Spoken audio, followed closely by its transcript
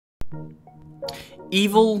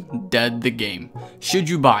Evil Dead the game. Should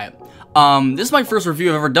you buy it? This is my first review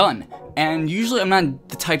I've ever done, and usually I'm not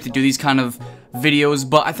the type to do these kind of videos,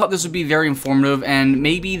 but I thought this would be very informative, and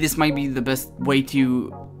maybe this might be the best way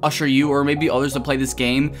to usher you or maybe others to play this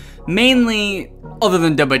game, mainly other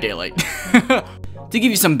than Dead by Daylight. To give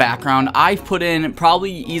you some background, I've put in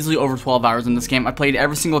probably easily over 12 hours in this game. I played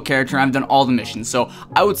every single character and I've done all the missions, so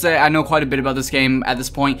I would say I know quite a bit about this game at this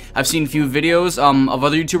point. I've seen a few videos of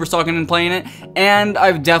other YouTubers talking and playing it, and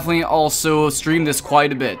I've definitely also streamed this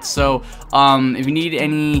quite a bit. So if you need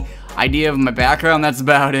any idea of my background, that's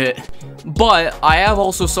about it. But I have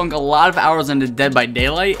also sunk a lot of hours into Dead by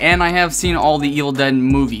Daylight, and I have seen all the Evil Dead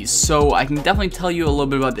movies, so I can definitely tell you a little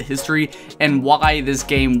bit about the history and why this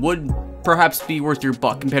game would perhaps be worth your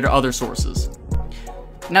buck compared to other sources.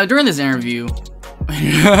 Now, during this interview,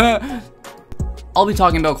 I'll be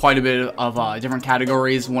talking about quite a bit of different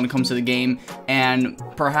categories when it comes to the game, and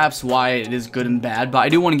perhaps why it is good and bad, but I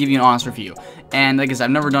do want to give you an honest review. And like I said,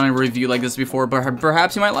 I've never done a review like this before, but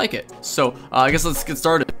perhaps you might like it. So, I guess let's get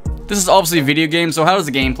started. This is obviously a video game, so how does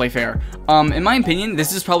the gameplay fare? In my opinion,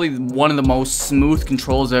 this is probably one of the most smooth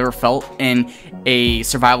controls I've ever felt in a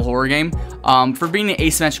survival horror game. For being an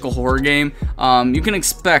asymmetrical horror game, you can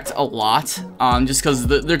expect a lot, just because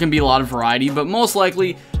there can be a lot of variety, but most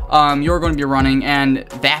likely, you're going to be running, and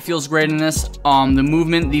that feels great in this. The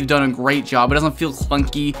movement, you've done a great job. It doesn't feel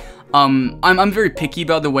clunky. I'm very picky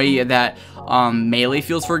about the way that melee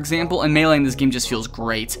feels, for example, and melee in this game just feels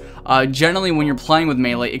great. Generally, when you're playing with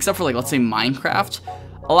melee, except for, like, let's say Minecraft,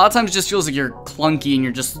 a lot of times it just feels like you're clunky and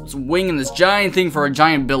you're just winging this giant thing for a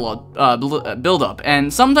giant build up,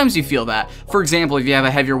 and sometimes you feel that. For example, if you have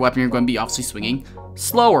a heavier weapon, you're going to be obviously swinging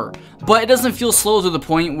slower, but it doesn't feel slow to the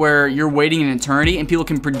point where you're waiting an eternity and people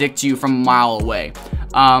can predict you from a mile away.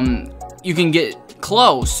 You can get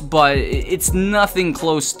close, but it's nothing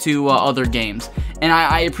close to other games, and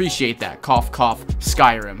I appreciate that. Cough, cough,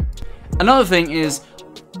 Skyrim. Another thing is,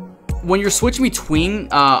 when you're switching between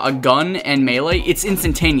a gun and melee, it's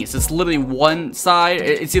instantaneous. It's literally one side.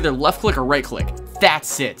 It's either left click or right click.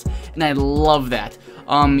 That's it, and I love that.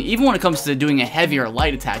 Even when it comes to doing a heavy or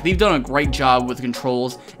light attack, they've done a great job with the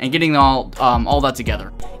controls and getting all that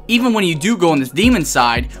together. Even when you do go on this demon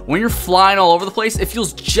side, when you're flying all over the place, it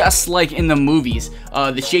feels just like in the movies.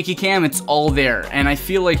 The shaky cam, it's all there, and I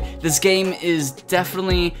feel like this game is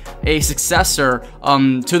definitely a successor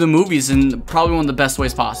to the movies in probably one of the best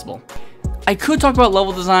ways possible. I could talk about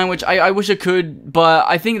level design, which I wish I could, but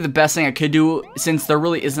I think the best thing I could do, since there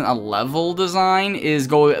really isn't a level design, is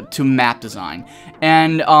go to map design.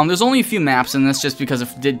 And there's only a few maps in this just because it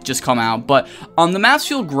did just come out, but the maps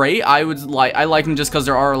feel great. I like them just because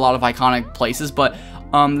there are a lot of iconic places, but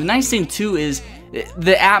the nice thing too is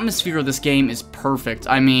the atmosphere of this game is perfect.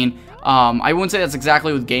 I mean, I wouldn't say that's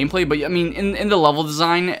exactly with gameplay, but I mean, in the level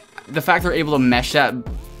design, the fact they're able to mesh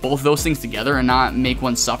both those things together and not make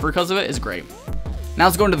one suffer because of it is great. Now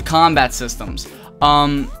let's go into the combat systems.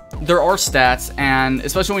 There are stats, and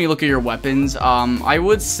especially when you look at your weapons, I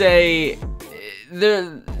would say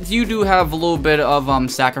you do have a little bit of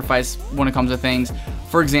sacrifice when it comes to things.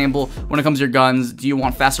 For example, when it comes to your guns, do you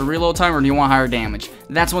want faster reload time or do you want higher damage?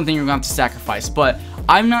 That's one thing you're going to have to sacrifice, but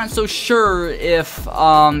I'm not so sure if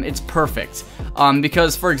it's perfect.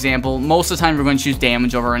 Because, for example, most of the time you're going to choose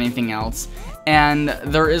damage over anything else. And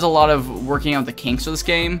there is a lot of working out the kinks of this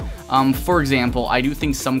game. For example, I do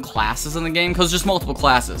think some classes in the game, because there's multiple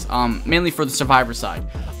classes, mainly for the survivor side.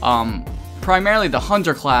 Primarily the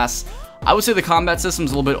hunter class, I would say the combat system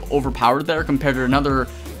is a little bit overpowered there compared to another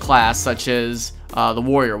class such as the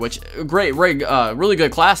warrior, which really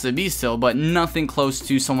good class to be still, but nothing close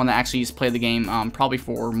to someone that actually used to play the game probably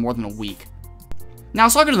for more than a week. Now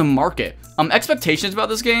let's talk to the market. Expectations about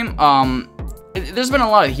this game. There's been a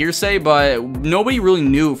lot of hearsay, but nobody really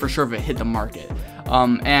knew for sure if it hit the market.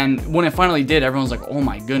 And when it finally did, everyone was like, oh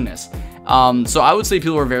my goodness. So I would say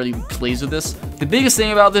people were very pleased with this. The biggest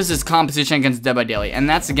thing about this is competition against Dead by Daylight, and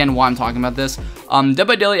that's again why I'm talking about this. Dead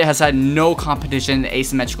by Daylight has had no competition in the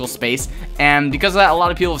asymmetrical space, and because of that, a lot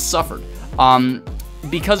of people have suffered.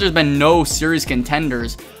 Because there's been no serious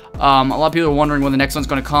contenders, a lot of people are wondering when the next one's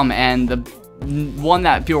going to come, and the one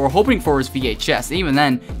that people were hoping for is VHS. Even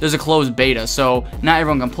then, there's a closed beta, so not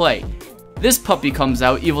everyone can play. This puppy comes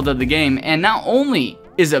out, Evil Dead the game, and not only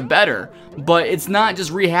is it better, but it's not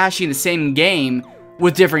just rehashing the same game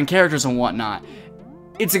with different characters and whatnot.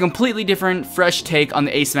 It's a completely different, fresh take on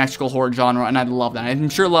the asymmetrical horror genre, and I love that. I'm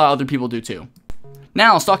sure a lot of other people do too.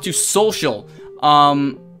 Now, let's talk to social.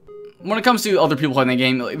 When it comes to other people playing the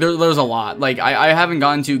game, there's a lot. Like, I haven't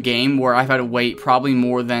gotten to a game where I've had to wait probably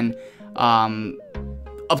more than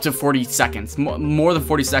up to 40 seconds. More than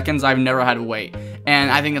 40 seconds, I've never had to wait. And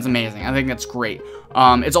I think that's amazing. I think that's great.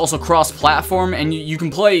 It's also cross-platform, and you can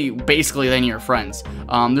play basically with any of your friends.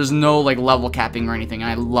 There's no like level capping or anything, and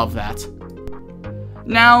I love that.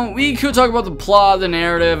 Now, we could talk about the plot, the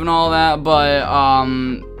narrative, and all that, but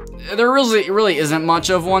there really isn't much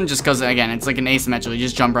of one, just because, again, it's like an asymmetrical, you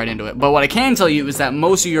just jump right into it. But what I can tell you is that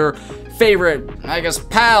most of your favorite, I guess,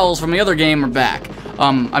 pals from the other game are back.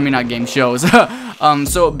 I mean, not game shows.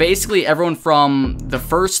 So basically everyone from the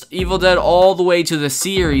first Evil Dead all the way to the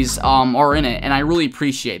series are in it, and I really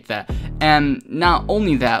appreciate that. And not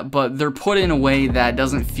only that, but they're put in a way that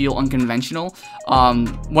doesn't feel unconventional.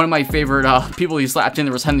 One of my favorite people you slapped in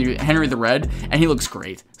there was Henry the Red, and he looks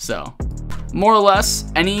great. So, more or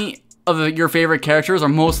less, any of your favorite characters are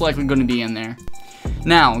most likely going to be in there.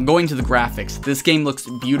 Now, going to the graphics, this game looks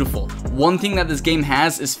beautiful. One thing that this game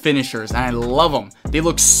has is finishers, and I love them. They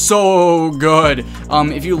look so good.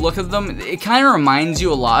 If you look at them, it kind of reminds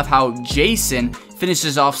you a lot of how Jason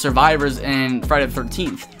finishes off survivors in Friday the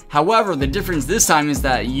 13th. However, the difference this time is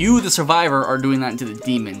that you, the survivor, are doing that to the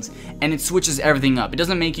demons, and it switches everything up. It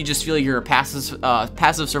doesn't make you just feel like you're a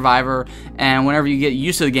passive survivor, and whenever you get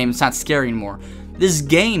used to the game, it's not scary anymore. This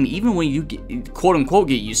game, even when you quote-unquote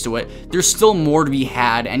get used to it, there's still more to be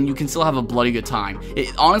had, and you can still have a bloody good time.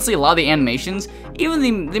 Honestly, a lot of the animations,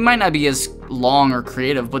 even they might not be as long or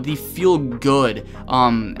creative, but they feel good,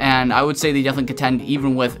 and I would say they definitely contend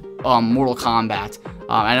even with Mortal Kombat.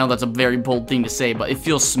 I know that's a very bold thing to say, but it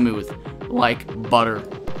feels smooth, like butter.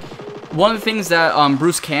 One of the things that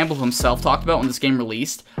Bruce Campbell himself talked about when this game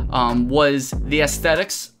released was the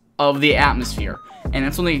aesthetics of the atmosphere. And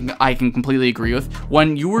that's something I can completely agree with.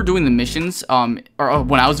 When you were doing the missions, or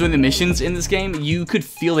when I was doing the missions in this game, you could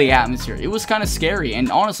feel the atmosphere. It was kind of scary, and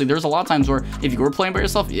honestly, there's a lot of times where if you were playing by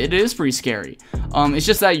yourself, it is pretty scary. It's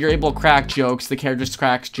just that you're able to crack jokes, the characters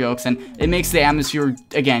crack jokes, and it makes the atmosphere,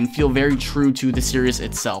 again, feel very true to the series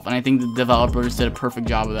itself. And I think the developers did a perfect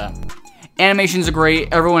job of that. Animations are great.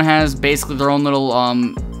 Everyone has basically their own little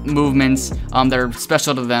movements that are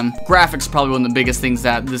special to them. Graphics are probably one of the biggest things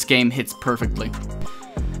that this game hits perfectly.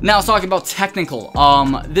 Now, let's talk about technical.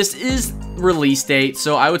 This is release date,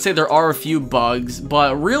 so I would say there are a few bugs,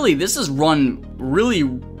 but really, this is run really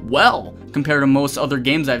well compared to most other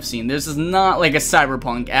games I've seen. This is not like a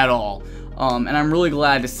Cyberpunk at all. And I'm really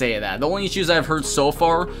glad to say that. The only issues I've heard so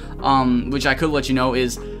far, which I could let you know,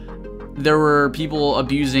 is there were people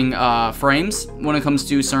abusing frames when it comes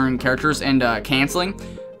to certain characters and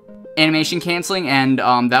animation canceling, and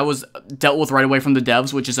that was dealt with right away from the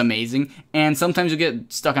devs, which is amazing. And sometimes you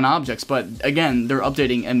get stuck on objects, but again, they're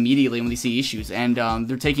updating immediately when they see issues, and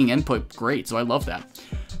they're taking input great, so I love that.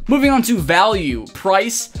 Moving on to value.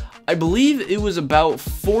 Price, I believe it was about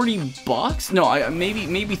 40 bucks. No,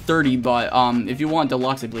 maybe 30, but if you want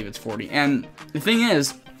deluxe, I believe it's 40. And the thing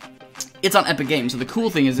is, it's on Epic Games, so the cool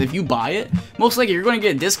thing is if you buy it, most likely you're going to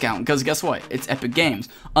get a discount, because guess what? It's Epic Games,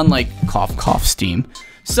 unlike Steam.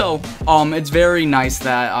 So, it's very nice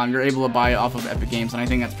that you're able to buy it off of Epic Games, and I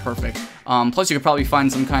think that's perfect. Plus, you could probably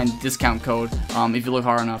find some kind of discount code if you look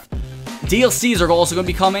hard enough. DLCs are also going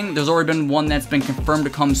to be coming. There's already been one that's been confirmed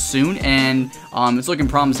to come soon, and it's looking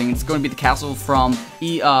promising. It's going to be the castle from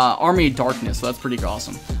Army of Darkness, so that's pretty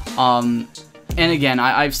awesome. And again,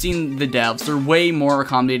 I've seen the devs. They're way more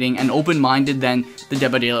accommodating and open-minded than the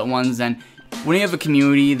Dead by Daylight ones, and when you have a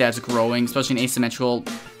community that's growing, especially in asymmetrical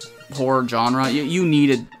horror genre, you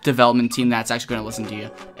need a development team that's actually going to listen to you,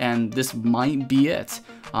 and this might be it,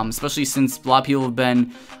 especially since a lot of people have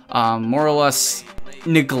been more or less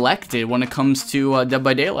neglected when it comes to Dead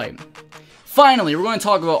by Daylight. Finally, we're going to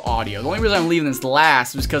talk about audio. The only reason I'm leaving this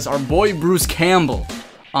last is because our boy Bruce Campbell.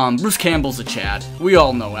 Bruce Campbell's a Chad. We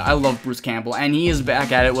all know it. I love Bruce Campbell, and he is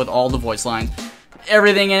back at it with all the voice lines.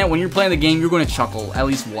 Everything in it. When you're playing the game, you're going to chuckle at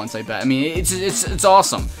least once, I bet. I mean, it's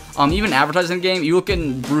awesome. Even advertising the game, you look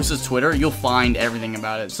at Bruce's Twitter, you'll find everything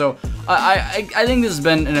about it. So I think this has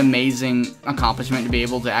been an amazing accomplishment to be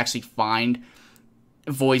able to actually find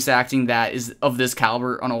voice acting that is of this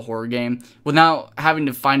caliber on a horror game without having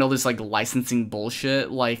to find all this like licensing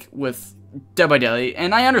bullshit like with Dead by Daylight.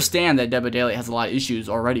 And I understand that Dead by Daylight has a lot of issues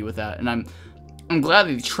already with that, and I'm glad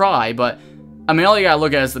they try, but I mean, all you gotta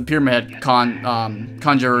look at is the Pyramid Head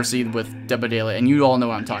controversy with Dead by Daylight, and you all know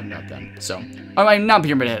what I'm talking about then. So, I mean, not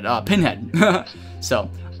Pyramid Head, Pinhead. So,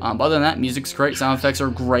 other than that, music's great, sound effects are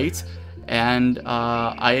great, and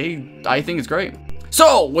I think it's great.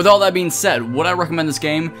 So, with all that being said, would I recommend this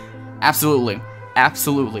game? Absolutely.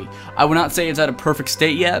 Absolutely. I would not say it's at a perfect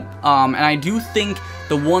state yet, and I do think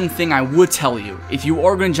the one thing I would tell you, if you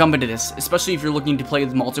are going to jump into this, especially if you're looking to play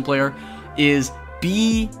the multiplayer, is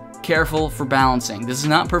be careful for balancing. This is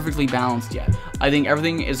not perfectly balanced yet. I think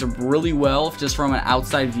everything is really well just from an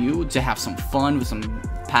outside view to have some fun with some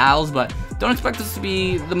pals, but don't expect this to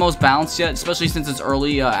be the most balanced yet, especially since it's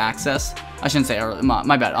early access. I shouldn't say early,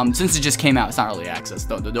 my bad. Since it just came out, it's not early access.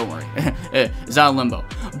 Don't worry. It's not a limbo.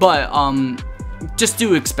 But just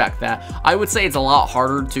do expect that. I would say it's a lot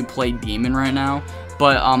harder to play Demon right now.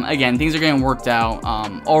 But again, things are getting worked out.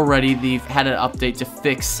 Already they've had an update to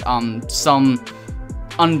fix some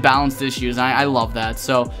unbalanced issues, and I love that.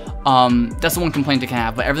 So that's the one complaint they can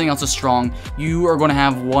have, but everything else is strong. You are going to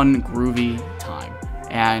have one groovy time,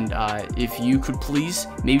 and if you could please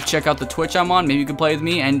maybe check out the Twitch I'm on, maybe you could play with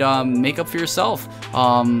me and make up for yourself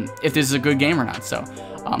if this is a good game or not. So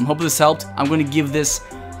hope this helped. I'm going to give this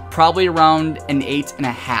probably around an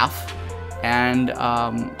 8.5, and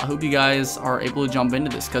I hope you guys are able to jump into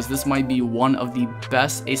this, because this might be one of the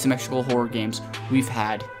best asymmetrical horror games we've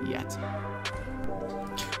had yet.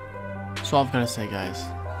 So all I've got to say, guys,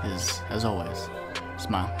 is, as always,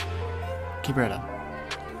 smile, keep your head up,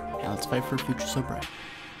 and let's fight for a future so bright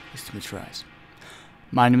as to meet your eyes.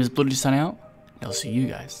 My name is Bloody signing out, and I'll see you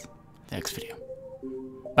guys in the next video.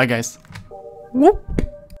 Bye, guys. Whoop.